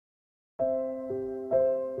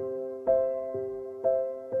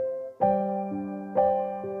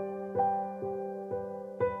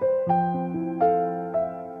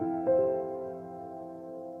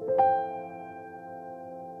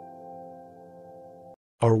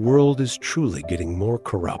Our world is truly getting more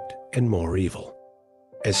corrupt and more evil.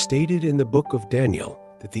 As stated in the book of Daniel,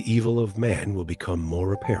 that the evil of man will become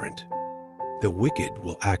more apparent. The wicked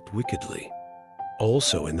will act wickedly,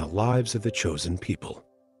 also in the lives of the chosen people.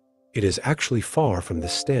 It is actually far from the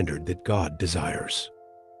standard that God desires.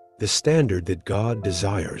 The standard that God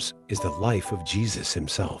desires is the life of Jesus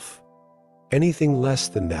himself. Anything less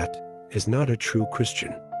than that is not a true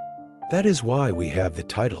Christian. That is why we have the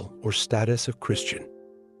title or status of Christian.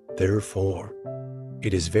 Therefore,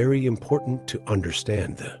 it is very important to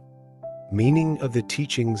understand the meaning of the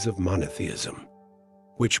teachings of monotheism,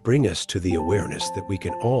 which bring us to the awareness that we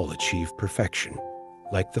can all achieve perfection,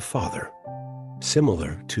 like the Father,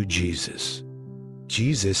 similar to Jesus.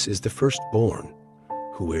 Jesus is the firstborn,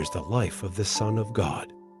 who wears the life of the Son of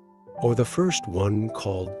God, or the first one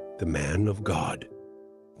called the Man of God,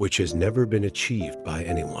 which has never been achieved by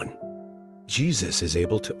anyone. Jesus is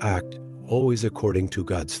able to act always according to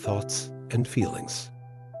God's thoughts and feelings,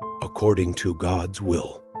 according to God's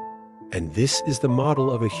will. And this is the model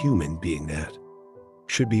of a human being that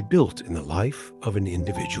should be built in the life of an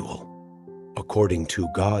individual, according to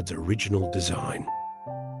God's original design,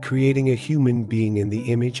 creating a human being in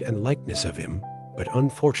the image and likeness of him. But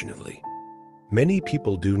unfortunately, many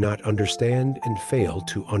people do not understand and fail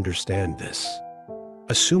to understand this,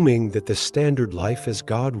 assuming that the standard life as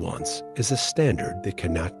God wants is a standard that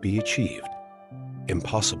cannot be achieved,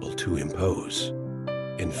 impossible to impose.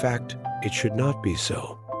 In fact, it should not be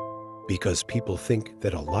so, because people think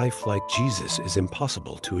that a life like Jesus is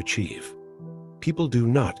impossible to achieve. People do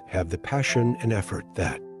not have the passion and effort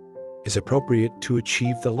that is appropriate to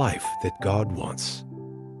achieve the life that God wants.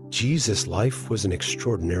 Jesus' life was an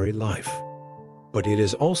extraordinary life, but it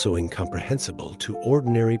is also incomprehensible to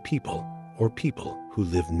ordinary people or people who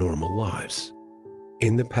live normal lives.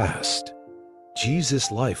 In the past,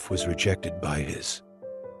 Jesus' life was rejected by his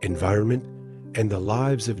environment and the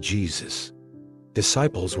lives of Jesus.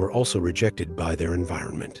 Disciples were also rejected by their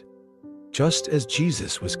environment. Just as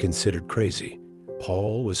Jesus was considered crazy,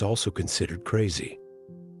 Paul was also considered crazy.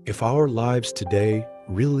 If our lives today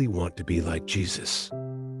really want to be like Jesus,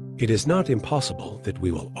 it is not impossible that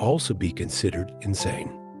we will also be considered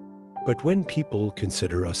insane. But when people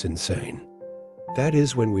consider us insane, that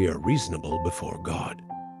is when we are reasonable before God.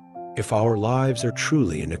 If our lives are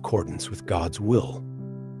truly in accordance with God's will,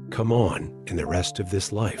 come on in the rest of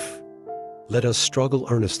this life. Let us struggle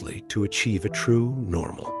earnestly to achieve a true,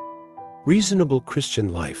 normal, reasonable Christian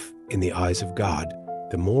life in the eyes of God.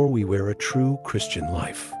 The more we wear a true Christian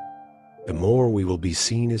life, the more we will be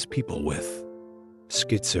seen as people with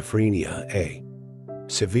schizophrenia, a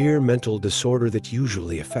severe mental disorder that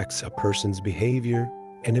usually affects a person's behavior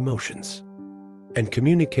and emotions, and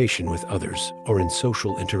communication with others or in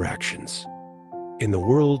social interactions. In the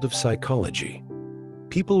world of psychology,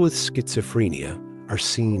 people with schizophrenia are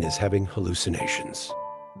seen as having hallucinations,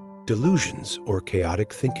 delusions, or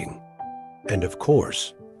chaotic thinking. And of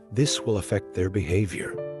course, this will affect their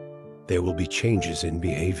behavior. There will be changes in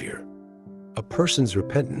behavior. A person's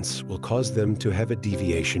repentance will cause them to have a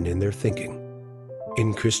deviation in their thinking.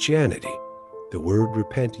 In Christianity, the word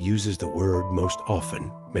repent uses the word most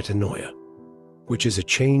often, metanoia, which is a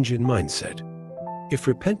change in mindset. If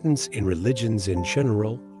repentance in religions in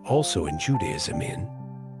general, also in Judaism in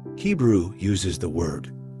Hebrew uses the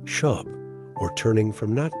word Shub, or turning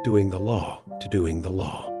from not doing the law to doing the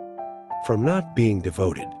law, from not being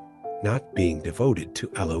devoted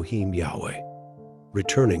to Elohim Yahweh,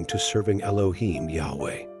 returning to serving Elohim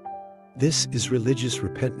Yahweh. This is religious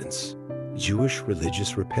repentance, Jewish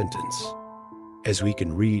religious repentance. As we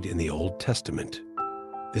can read in the Old Testament,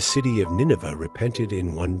 the city of Nineveh repented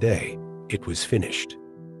in one day, it was finished.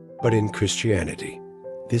 But in Christianity,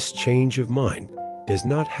 this change of mind does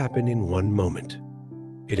not happen in one moment.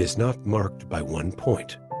 It is not marked by one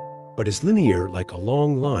point, but is linear like a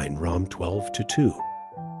long line, Rom 12:2.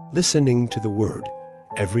 Listening to the word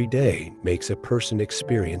every day makes a person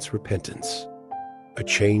experience repentance, a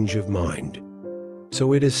change of mind.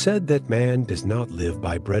 So it is said that man does not live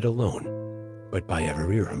by bread alone, but by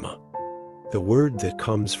every rhema, the word that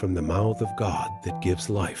comes from the mouth of God that gives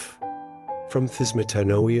life. From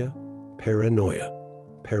metanoia, paranoia,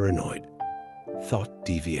 paranoid, thought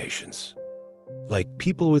deviations. Like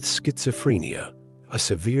people with schizophrenia, a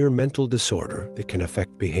severe mental disorder that can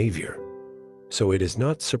affect behavior. So it is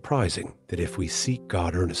not surprising that if we seek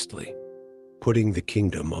God earnestly, putting the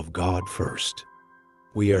kingdom of God first,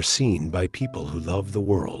 we are seen by people who love the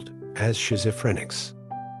world as schizophrenics.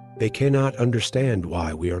 They cannot understand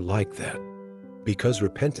why we are like that, because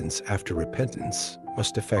repentance after repentance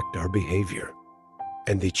must affect our behavior.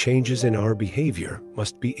 And the changes in our behavior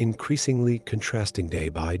must be increasingly contrasting day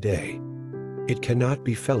by day. It cannot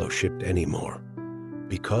be fellowshipped anymore,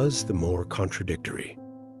 because the more contradictory,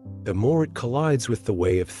 the more it collides with the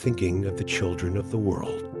way of thinking of the children of the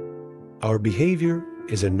world. Our behavior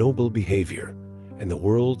is a noble behavior, and the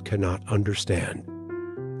world cannot understand.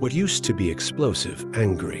 What used to be explosive,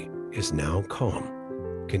 angry, is now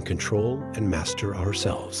calm, can control and master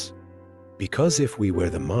ourselves. Because if we wear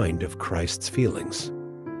the mind of Christ's feelings,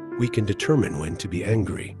 we can determine when to be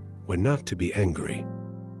angry, when not to be angry.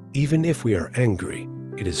 Even if we are angry,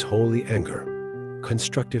 it is holy anger,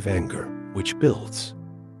 constructive anger, which builds.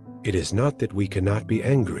 It is not that we cannot be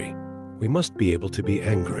angry, we must be able to be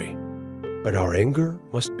angry. But our anger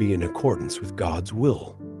must be in accordance with God's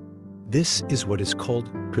will. This is what is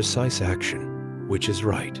called precise action, which is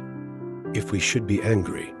right. If we should be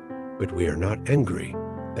angry, but we are not angry,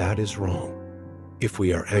 that is wrong. If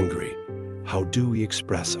we are angry, how do we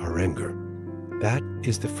express our anger? That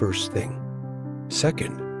is the first thing.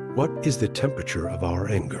 Second, what is the temperature of our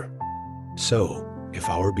anger? So, if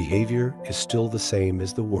our behavior is still the same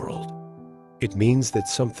as the world, it means that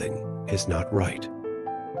something is not right.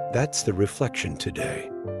 That's the reflection today.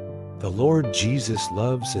 The Lord Jesus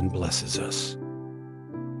loves and blesses us.